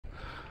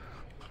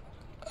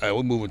Hey,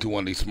 we're moving to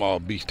one of these small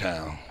beach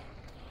towns.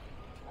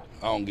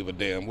 I don't give a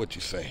damn what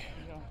you say.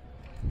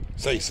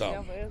 Say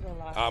something.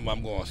 I'm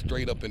going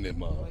straight up in this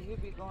mug. Well, you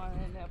be going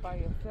in there by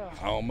yourself.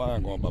 I don't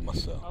mind going by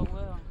myself. Oh,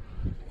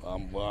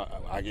 well.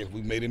 Well, I guess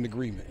we made an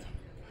agreement.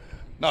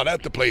 No,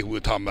 that's the place we were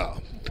talking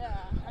about. Yeah,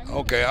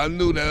 Okay, I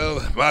knew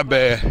that. My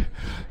bad.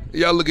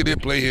 Y'all look at this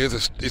place here.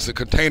 It's a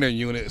container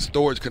unit,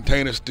 storage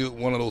container, still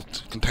one of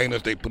those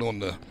containers they put on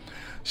the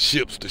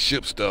ships to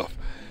ship stuff.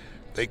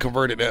 They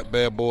converted that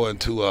bad boy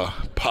into a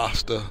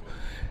pasta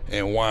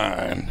and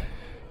wine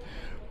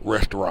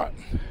restaurant.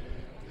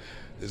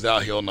 It's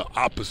out here on the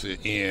opposite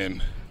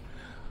end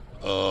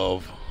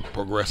of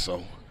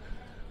Progresso.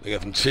 They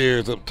got some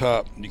chairs up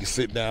top. You can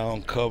sit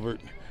down covered,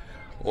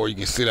 or you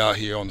can sit out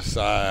here on the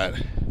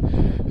side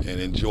and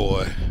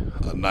enjoy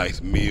a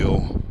nice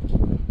meal.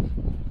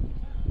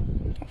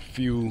 A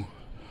few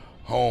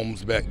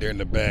homes back there in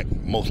the back,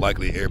 most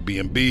likely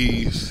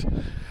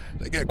Airbnbs.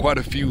 They got quite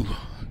a few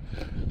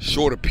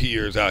shorter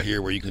piers out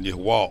here where you can just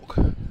walk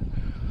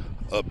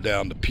up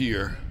down the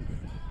pier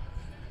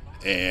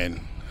and,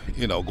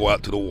 you know, go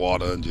out to the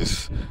water and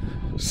just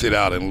sit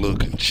out and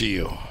look and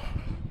chill.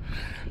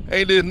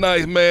 Ain't this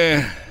nice,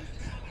 man?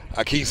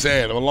 I keep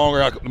saying,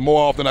 the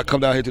more often I come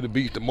down here to the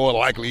beach, the more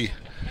likely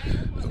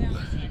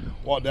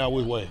walk down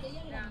which way?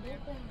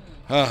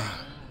 Huh?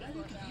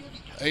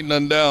 Ain't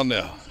nothing down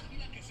there.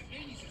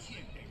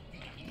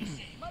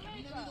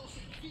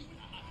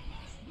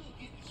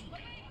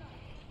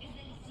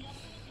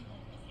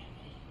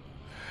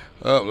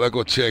 Oh, let's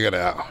go check it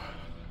out.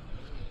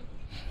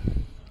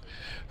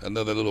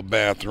 Another little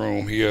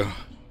bathroom here.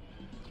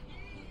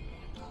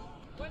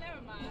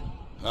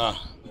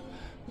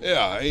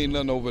 Yeah, ain't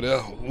nothing over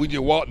there. We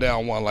just walked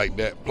down one like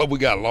that. Plus, we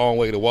got a long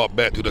way to walk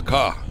back to the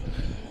car.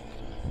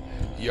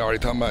 You already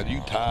talking about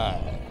you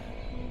tired.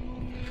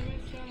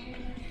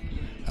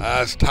 I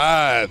was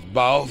tired,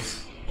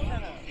 boss.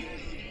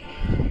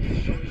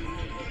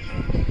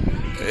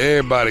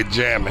 Everybody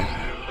jamming.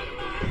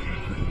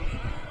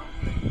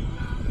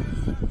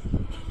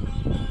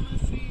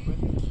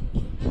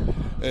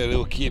 Hey,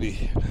 little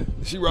kitty.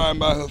 She riding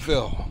by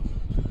herself.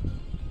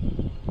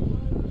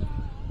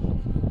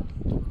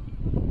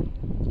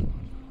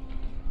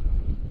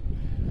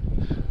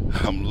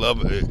 I'm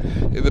loving it.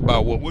 It's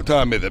about what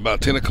time is it?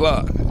 About 10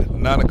 o'clock,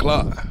 9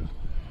 o'clock.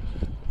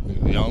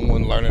 The young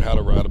one learning how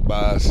to ride a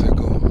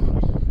bicycle.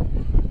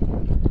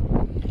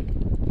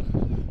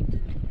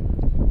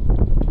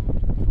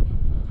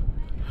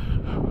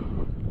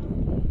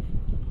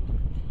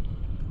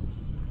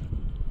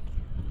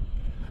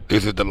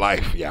 This is the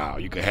life, y'all.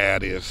 You can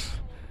have this.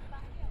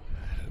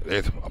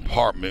 There's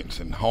apartments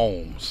and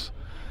homes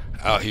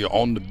out here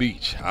on the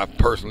beach. I've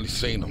personally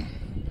seen them.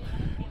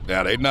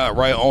 Now, they're not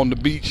right on the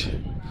beach.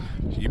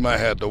 You might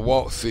have to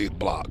walk 6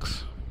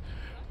 blocks.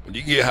 But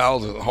you get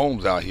houses and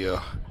homes out here,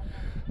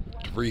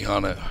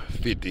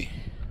 $350,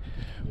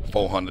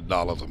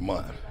 $400 a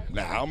month.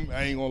 Now,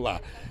 I ain't gonna lie.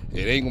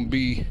 It ain't gonna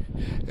be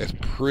as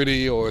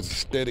pretty or as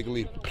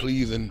aesthetically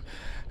pleasing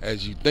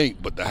as you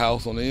think, but the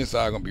house on the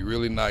inside gonna be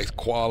really nice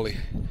quality.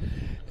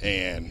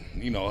 And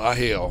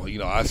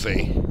I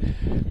say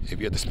if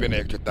you have to spend an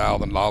extra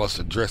 $1,000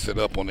 to dress it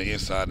up on the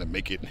inside and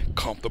make it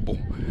comfortable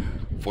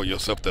for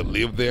yourself to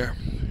live there,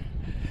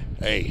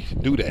 hey,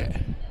 do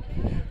that.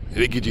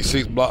 They get you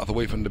 6 blocks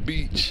away from the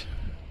beach.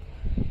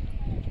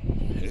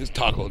 It's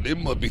tacos. There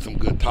must be some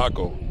good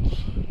tacos.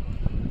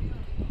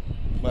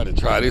 Might have to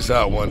try this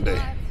out one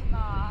day.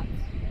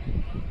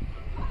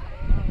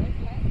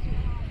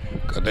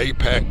 Cause they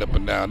packed up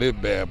and down this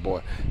bad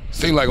boy.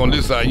 Seems like on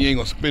this side you ain't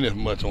gonna spend as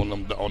much on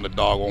the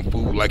doggone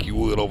food like you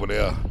would over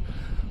there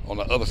on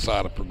the other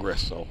side of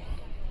Progresso.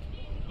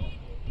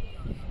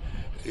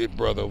 His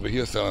brother over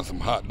here selling some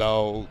hot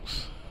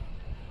dogs.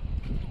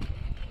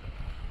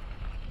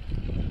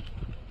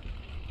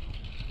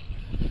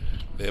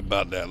 They're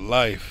about that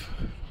life.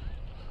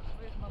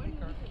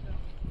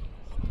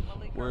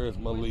 Where's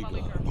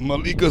Malika?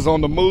 Malika's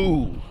on the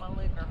move.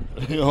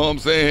 You know what I'm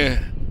saying?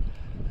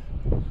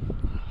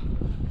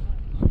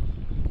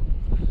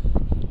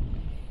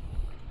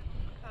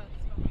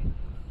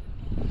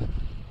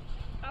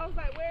 I was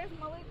like, where's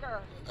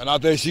Malika? And I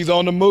think she's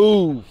on the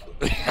move.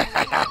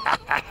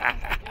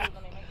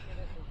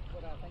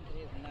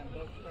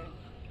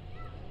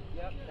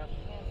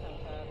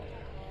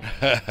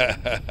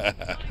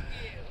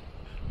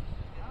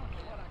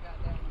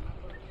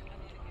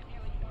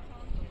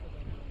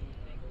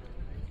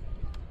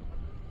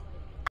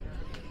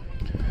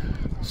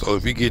 So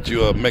if you get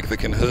you a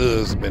Mexican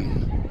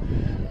husband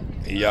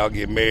and y'all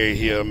get married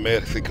here in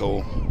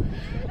Mexico,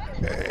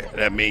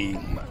 that means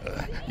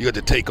you have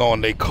to take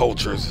on their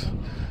cultures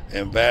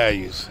and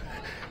values.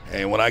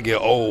 And when I get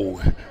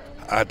old,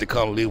 I have to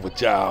come live with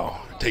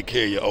y'all, take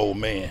care of your old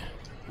man.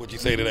 What you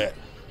say to that?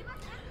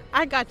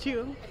 I got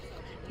you.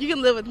 You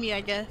can live with me,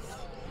 I guess.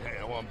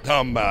 That's what I'm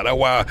talking about. That's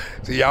why,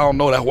 see, y'all don't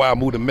know that's why I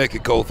moved to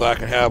Mexico, so I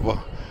can have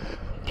a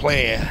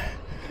plan.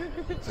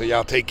 So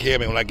y'all take care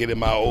of me when I get in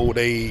my old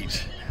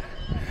age.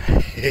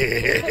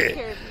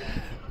 That's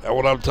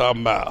what I'm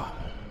talking about.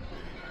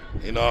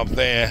 You know what I'm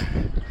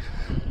saying?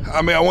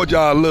 I mean, I want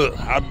y'all to look.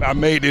 I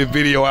made this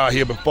video out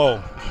here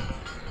before.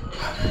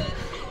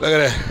 Look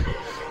at that.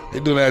 They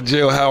doing that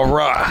jailhouse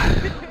rock.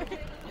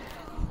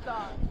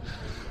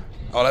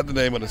 Oh, that's the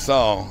name of the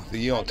song.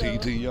 See, you don't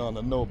too young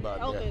to know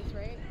about that. Elvis,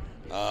 right?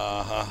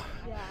 Uh-huh.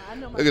 Yeah, I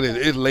know my Look at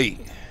it. It's late.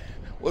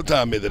 What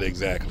time is it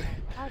exactly?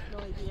 I have no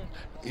idea.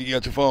 You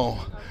got your phone?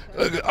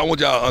 Look, I want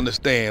y'all to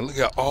understand. Look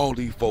at all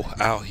these folks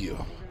out here.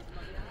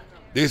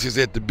 This is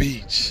at the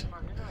beach.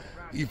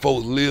 These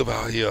folks live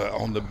out here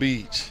on the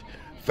beach.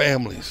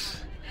 Families.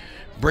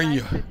 Bring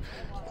your...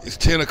 It's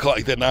 10 o'clock.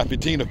 Is that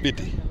 9:15 or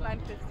 50? 9:15.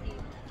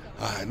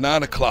 All right,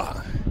 9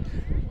 o'clock.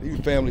 These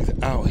families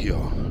out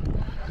here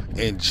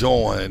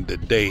enjoying the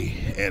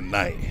day and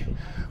night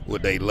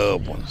with their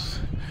loved ones.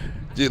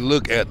 Just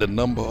look at the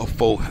number of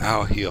folk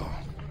out here.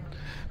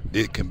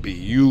 This can be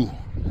you.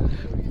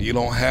 You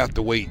don't have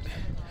to wait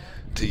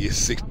till you're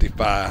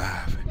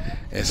 65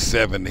 and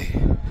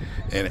 70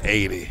 and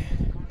 80.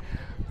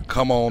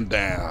 Come on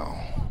down.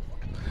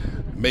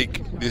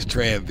 Make this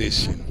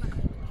transition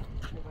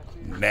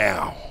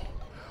now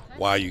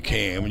while you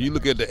can. When you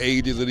look at the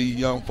ages of these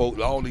young folks,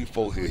 all these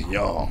folks is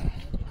young.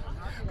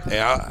 And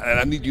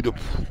I need you to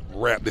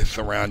wrap this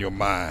around your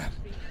mind.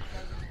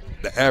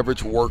 The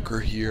average worker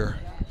here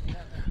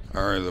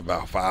earns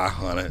about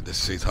 $500 to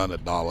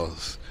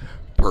 $600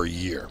 per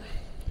year.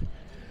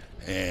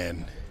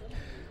 And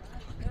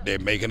they're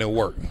making it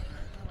work.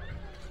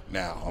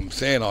 Now, I'm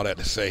saying all that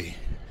to say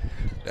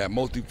that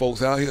most of these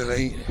folks out here,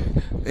 they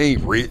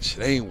ain't rich,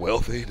 they ain't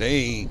wealthy, they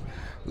ain't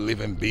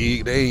living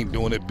big, they ain't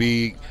doing it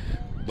big,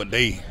 but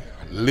they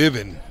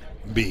living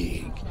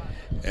big.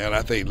 And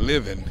I think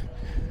living,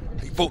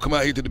 these folks come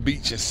out here to the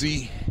beach and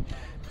see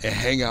and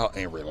hang out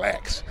and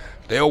relax.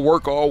 They'll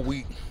work all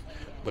week,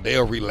 but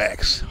they'll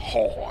relax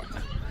hard.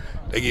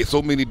 They get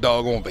so many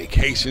doggone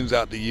vacations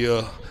out the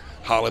year,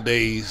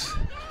 holidays,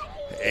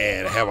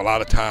 and have a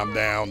lot of time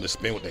down to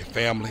spend with their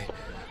family.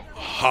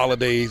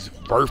 Holidays,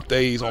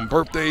 birthdays. On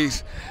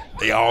birthdays,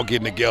 they all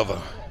getting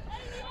together.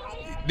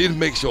 This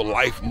makes your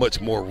life much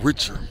more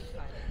richer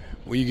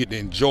when you get to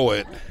enjoy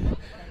it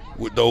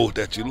with those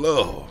that you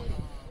love.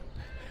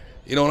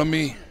 You know what I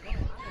mean?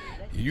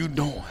 You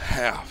don't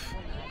have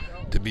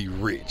to be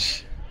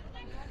rich.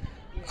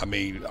 I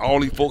mean, all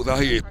these folks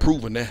out here is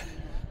proving that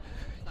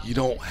you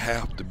don't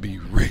have to be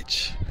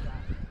rich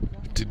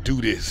to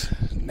do this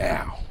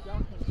now.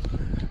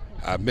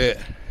 I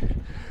met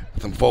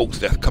some folks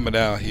that's coming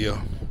down here.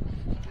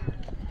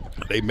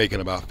 They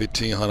making about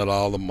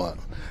 $1,500 a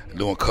month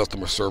doing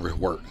customer service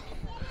work.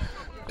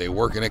 They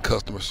working in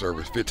customer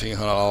service,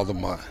 $1,500 a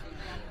month.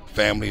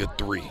 Family of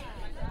 3,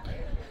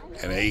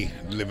 and they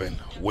living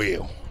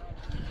well.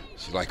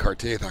 She's like,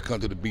 Cortez, I come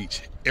to the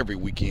beach every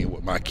weekend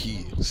with my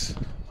kids.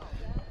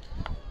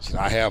 She said,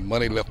 I have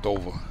money left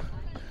over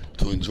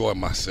to enjoy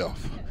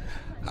myself.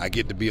 I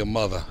get to be a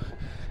mother.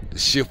 The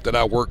shift that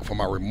I work for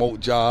my remote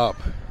job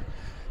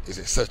is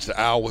at such the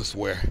hours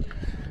where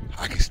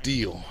I can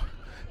still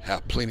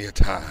have plenty of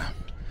time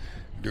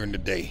during the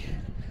day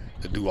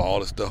to do all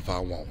the stuff I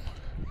want.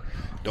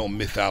 Don't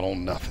miss out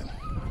on nothing.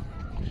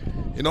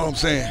 You know what I'm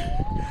saying?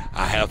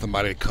 I have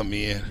somebody to come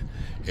in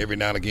every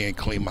now and again,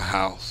 clean my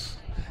house.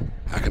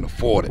 I can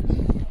afford it.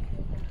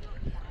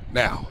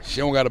 Now, she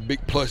don't got a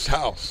big plush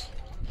house,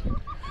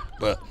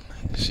 but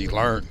she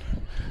learned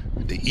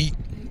to eat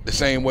the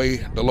same way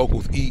the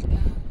locals eat.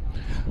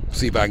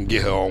 See if I can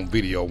get her on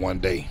video one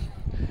day.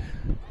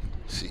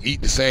 She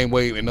eat the same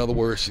way. In other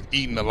words, she's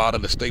eating a lot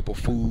of the staple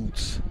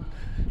foods: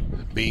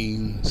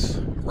 beans,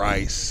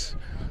 rice,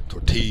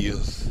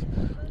 tortillas,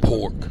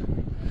 pork,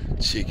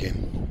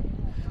 chicken.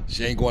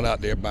 She ain't going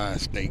out there buying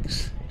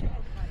steaks.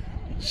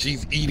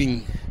 She's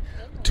eating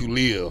to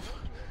live,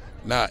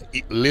 not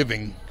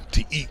living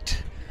to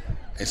eat.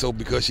 And so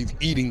because she's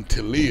eating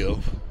to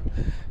live,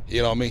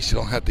 you know what I mean, she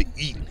don't have to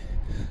eat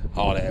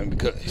all that. And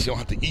because she don't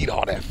have to eat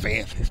all that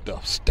fancy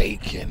stuff,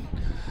 steak and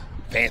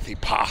fancy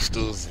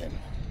pastas and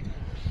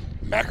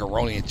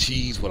macaroni and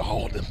cheese with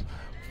all them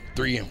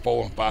 3 and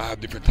 4 and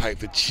 5 different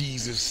types of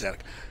cheeses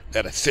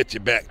that'll set you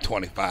back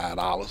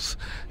 $25.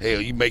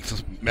 Hell, you make some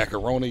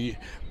macaroni,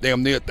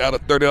 damn near out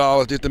of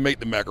 $30 just to make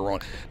the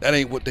macaroni. That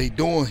ain't what they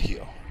doing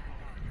here.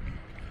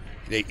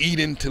 They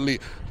eating to live.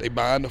 They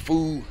buying the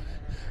food.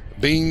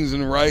 Beans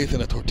and rice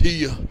and a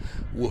tortilla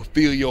will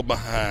fill your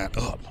behind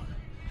up.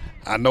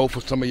 I know for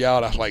some of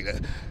y'all that's like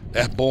that.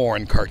 That's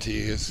boring,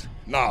 Cortez.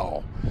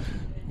 No,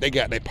 they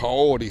got their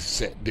priorities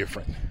set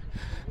different.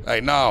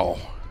 Like, no,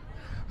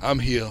 I'm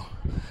here.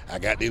 I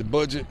got this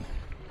budget.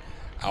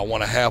 I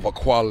want to have a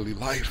quality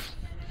life.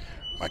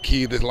 My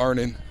kid is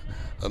learning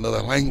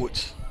another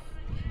language.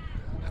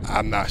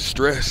 I'm not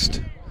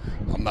stressed.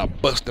 I'm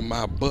not busting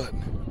my butt.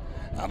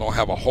 I don't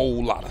have a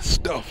whole lot of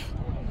stuff.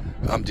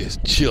 I'm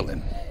just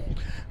chilling.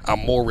 I'm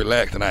more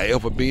relaxed than I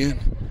ever been.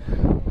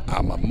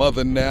 I'm a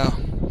mother now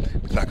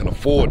because I can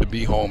afford to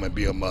be home and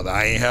be a mother.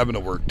 I ain't having to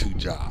work 2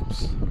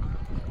 jobs.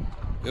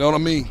 You know what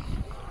I mean?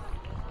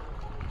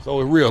 So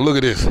it's real. Look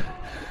at this.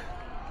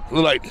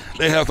 Look like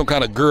they have some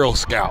kind of Girl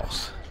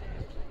Scouts.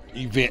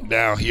 event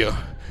down here,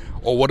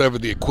 or whatever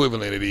the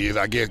equivalent it is.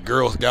 I guess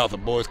Girl Scouts or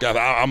Boy Scouts.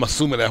 I'm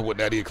assuming that's what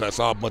that is, because I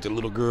saw a bunch of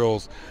little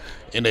girls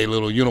in their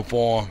little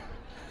uniform,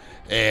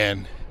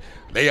 and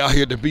they out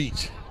here at the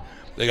beach.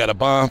 They got a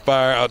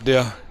bonfire out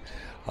there.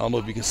 I don't know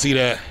if you can see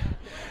that.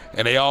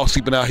 And they all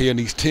sleeping out here in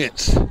these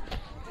tents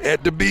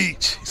at the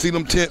beach. See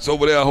them tents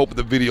over there? I hope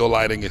the video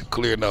lighting is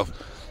clear enough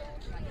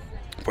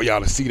for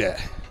y'all to see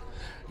that.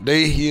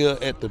 They here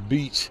at the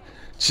beach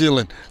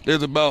chilling.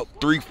 There's about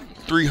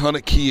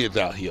 300 kids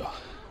out here.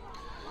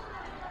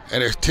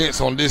 And there's tents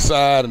on this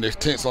side and there's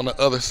tents on the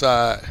other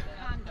side.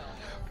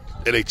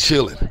 And they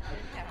chilling.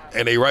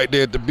 And they right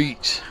there at the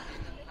beach.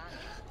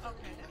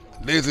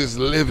 This is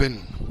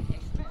living.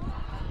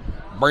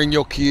 Bring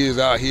your kids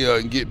out here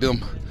and get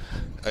them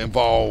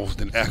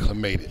involved and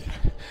acclimated.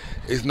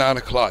 It's 9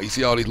 o'clock. You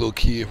see all these little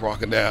kids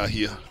rocking down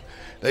here.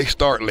 They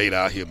start late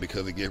out here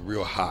because it gets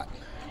real hot.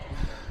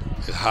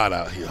 It's hot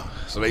out here,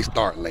 so they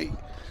start late.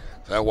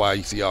 So that's why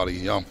you see all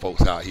these young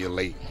folks out here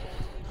late.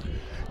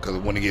 Because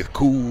when it gets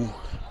cool,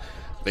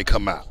 they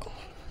come out.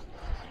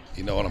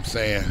 You know what I'm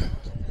saying?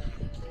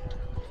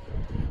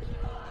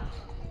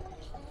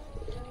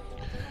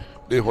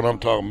 This is what I'm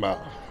talking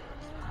about.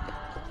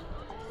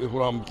 This is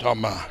what I'm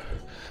talking about.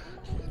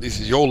 This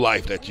is your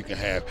life that you can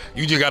have.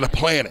 You just gotta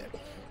plan it.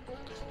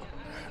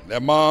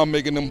 That mom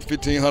making them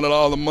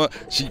 $1,500 a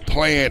month, she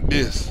planned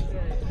this.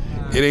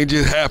 It ain't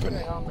just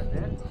happening.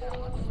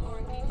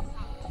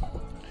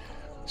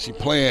 She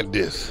planned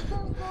this.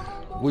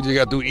 What you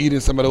got to do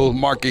eating some of those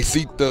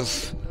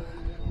marquesitas?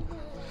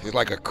 It's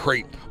like a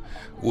crepe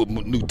with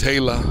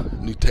Nutella.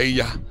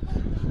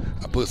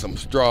 I put some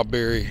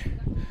strawberry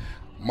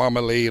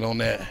marmalade on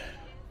that.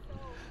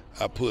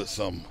 I put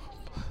some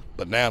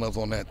bananas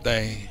on that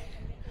thing.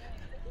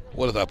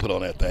 What did I put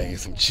on that thing?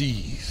 Some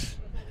cheese.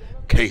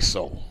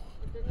 Queso.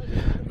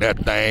 That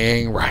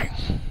thing right.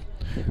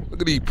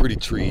 Look at these pretty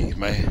trees,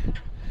 man.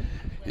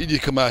 You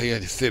just come out here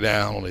and just sit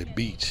down on the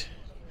beach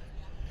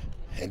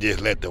and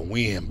just let the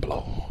wind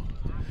blow.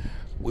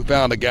 We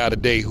found a guy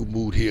today who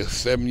moved here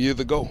 7 years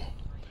ago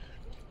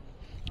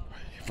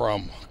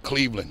from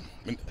Cleveland.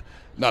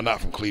 No, not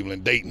from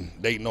Cleveland,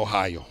 Dayton,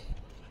 Ohio.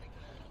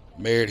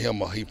 Married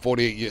him, he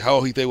 48 years, how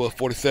old he was,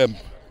 47?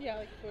 Yeah,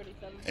 like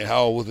 47. And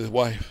how old was his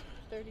wife?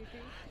 33.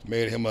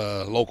 Married him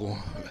a local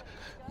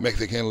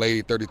Mexican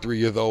lady, 33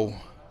 years old.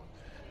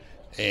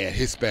 And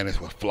his Spanish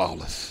was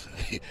flawless.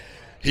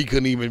 He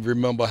couldn't even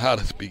remember how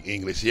to speak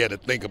English. He had to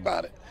think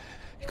about it.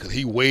 Because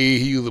he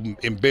was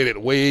embedded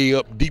way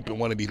up deep in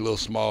one of these little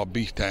small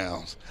beach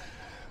towns.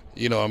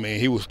 You know what I mean?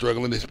 He was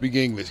struggling to speak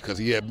English because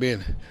he had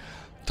been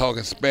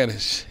talking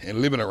Spanish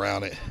and living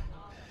around it.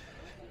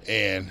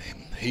 And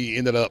he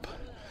ended up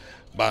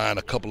buying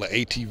a couple of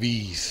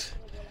ATVs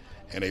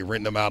and they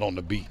rent them out on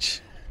the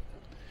beach.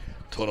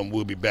 Told him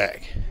we'll be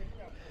back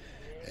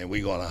and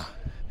we're gonna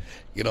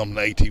get on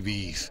the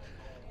ATVs.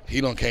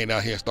 He done came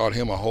down here and started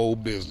him a whole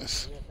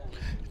business,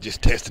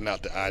 just testing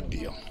out the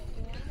idea.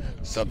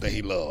 Something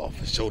he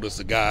loved. Showed us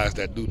the guys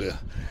that do the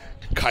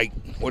kite,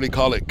 what do they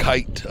call it,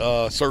 kite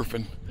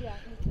surfing. Yeah.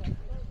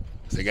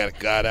 So they got a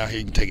guy down here,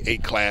 you can take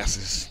 8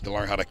 classes to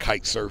learn how to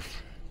kite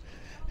surf.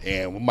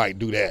 And we might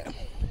do that.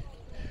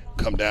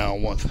 Come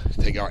down once,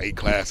 take our 8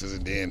 classes,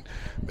 and then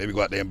maybe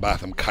go out there and buy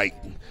some kite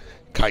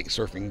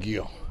surfing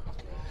gear.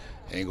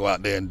 And go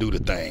out there and do the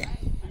thing.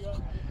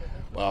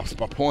 Well,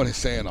 my point in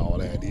saying all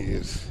that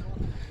is,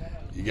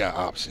 you got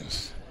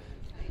options.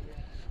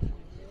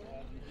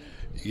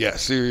 You got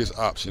serious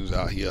options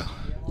out here.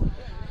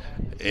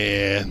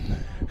 And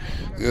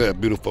look at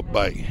that beautiful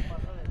bike.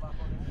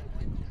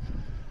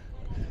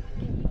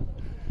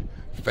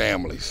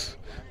 Families.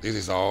 This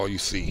is all you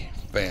see,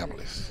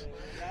 families.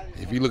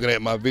 If you're looking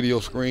at my video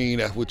screen,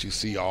 that's what you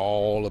see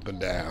all up and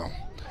down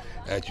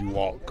as you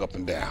walk up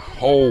and down.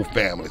 Whole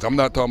families. I'm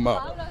not talking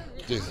about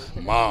just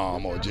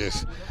mom or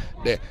just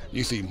dad.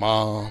 You see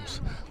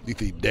moms, you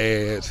see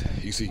dads,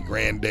 you see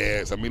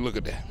granddads. I mean, look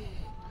at that.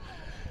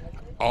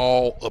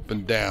 All up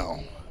and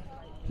down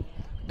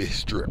this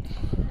strip.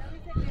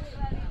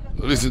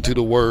 Listen to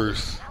the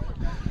words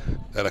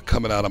that are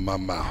coming out of my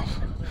mouth.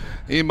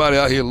 Anybody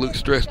out here look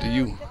stressed to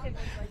you?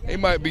 They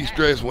might be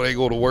stressed when they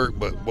go to work,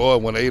 but boy,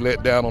 when they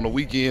let down on the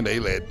weekend, they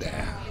let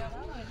down.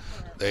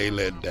 They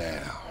let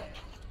down.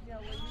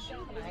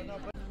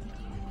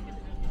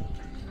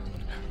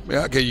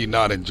 Man, how can you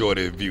not enjoy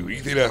that view? You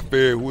see that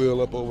Ferris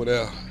wheel up over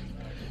there?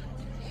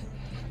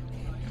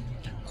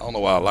 I don't know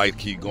why lights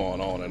keep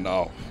going on and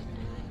off.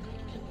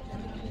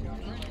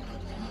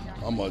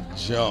 I'm gonna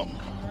jump.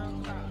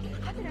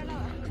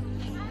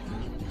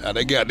 Now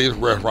they got this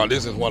restaurant.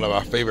 This is one of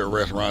our favorite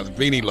restaurants,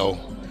 Vinilo.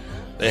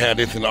 They had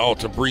this in the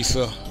Alta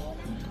Brisa.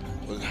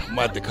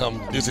 Might to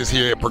come. This is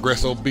here at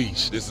Progreso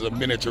Beach. This is a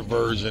miniature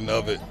version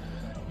of it.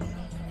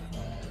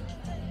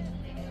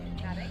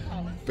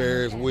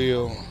 Ferris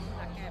wheel.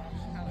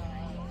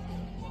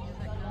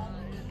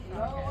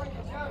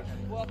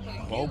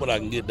 I hope I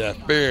can get that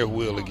Ferris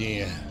wheel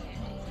again.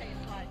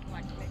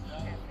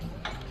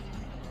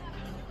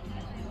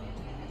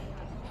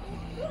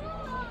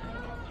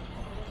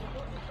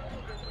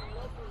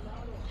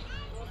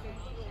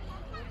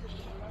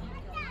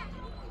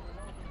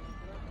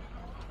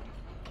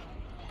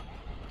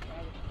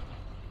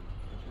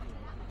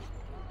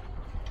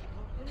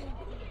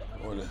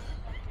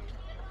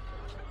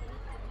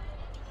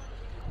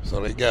 So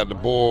they got the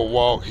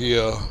boardwalk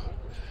here.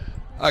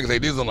 Like I say,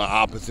 this is on the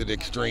opposite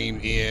extreme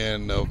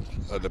end of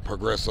the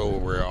Progresso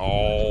where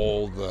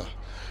all the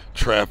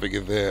traffic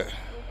is at.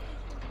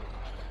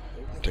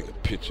 Take a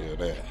picture of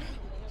that.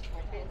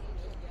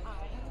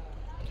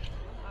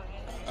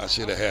 I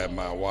should have had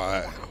my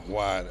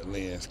wide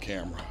lens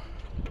camera.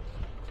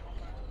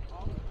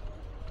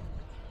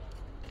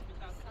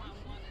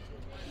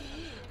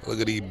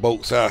 Look at these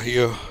boats out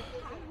here.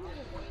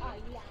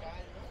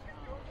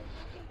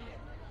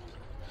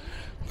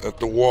 That's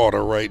the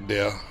water right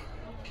there.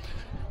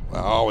 I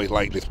always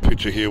like this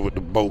picture here with the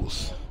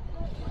boats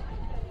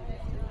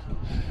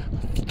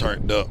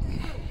turned up.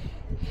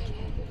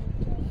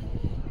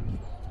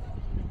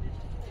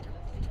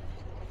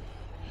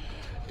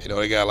 You know,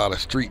 they got a lot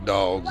of street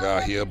dogs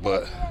out here,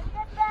 but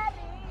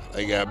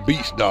they got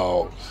beach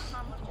dogs.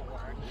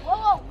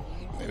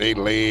 And they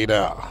laid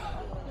out.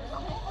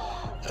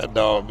 That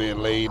dog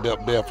been laid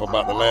up there for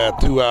about the last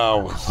 2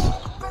 hours.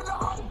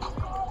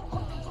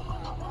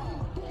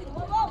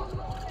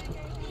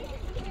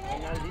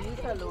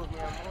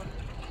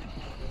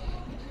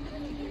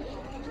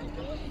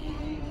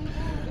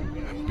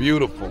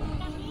 Beautiful.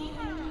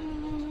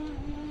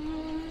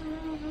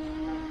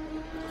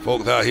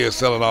 Folks out here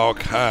selling all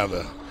kinds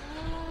of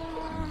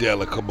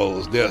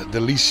delicabos,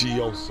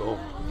 delicioso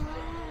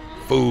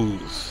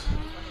foods.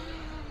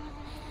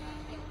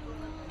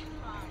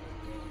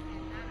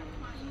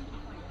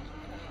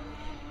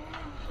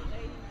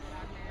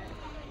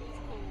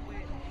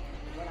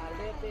 When I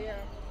lived there,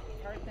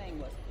 her thing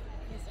was,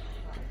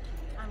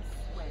 I'm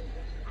sweating.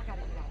 I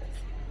gotta get out of this.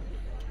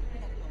 We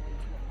gotta go into a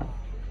bar.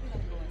 We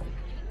gotta go into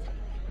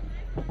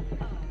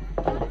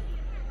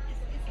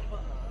it's a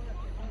bug.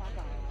 Oh my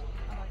God.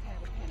 I'm about to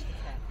have a panic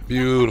attack.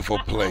 Beautiful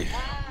place. I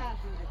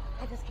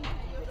just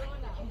can't do it.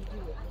 I can't do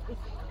it.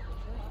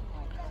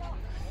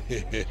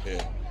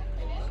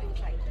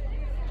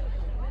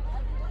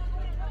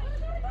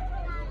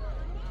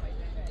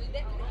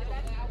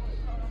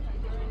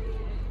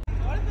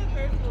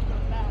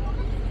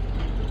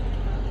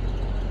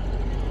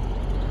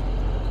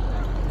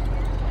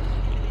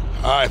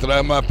 All right, so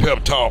that's my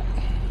pep talk.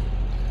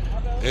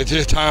 It's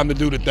just time to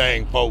do the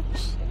thing,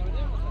 folks.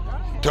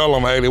 Tell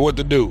them, Haley, what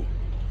to do.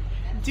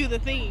 Do the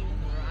thing.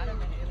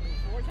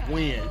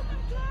 When?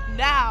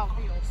 Now.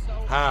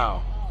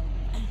 How?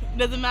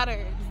 Doesn't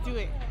matter. Just do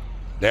it.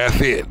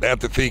 That's it.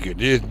 That's the secret.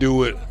 Just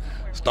do it.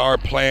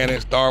 Start planning.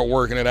 Start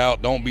working it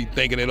out. Don't be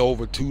thinking it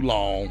over too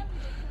long.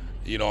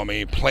 You know what I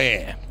mean?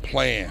 Plan.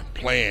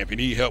 If you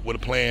need help with a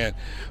plan,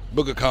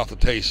 book a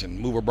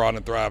consultation.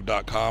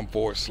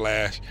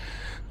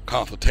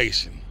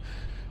 moveabroadandthrive.com/consultation.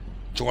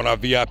 Join our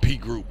VIP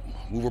group.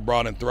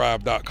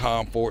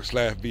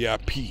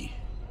 moveabroadandthrive.com/VIP.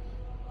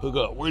 Hook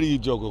up. Where do you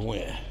jokers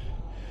went?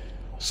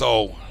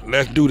 So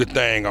let's do the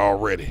thing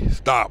already.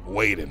 Stop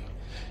waiting.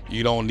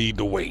 You don't need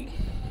to wait.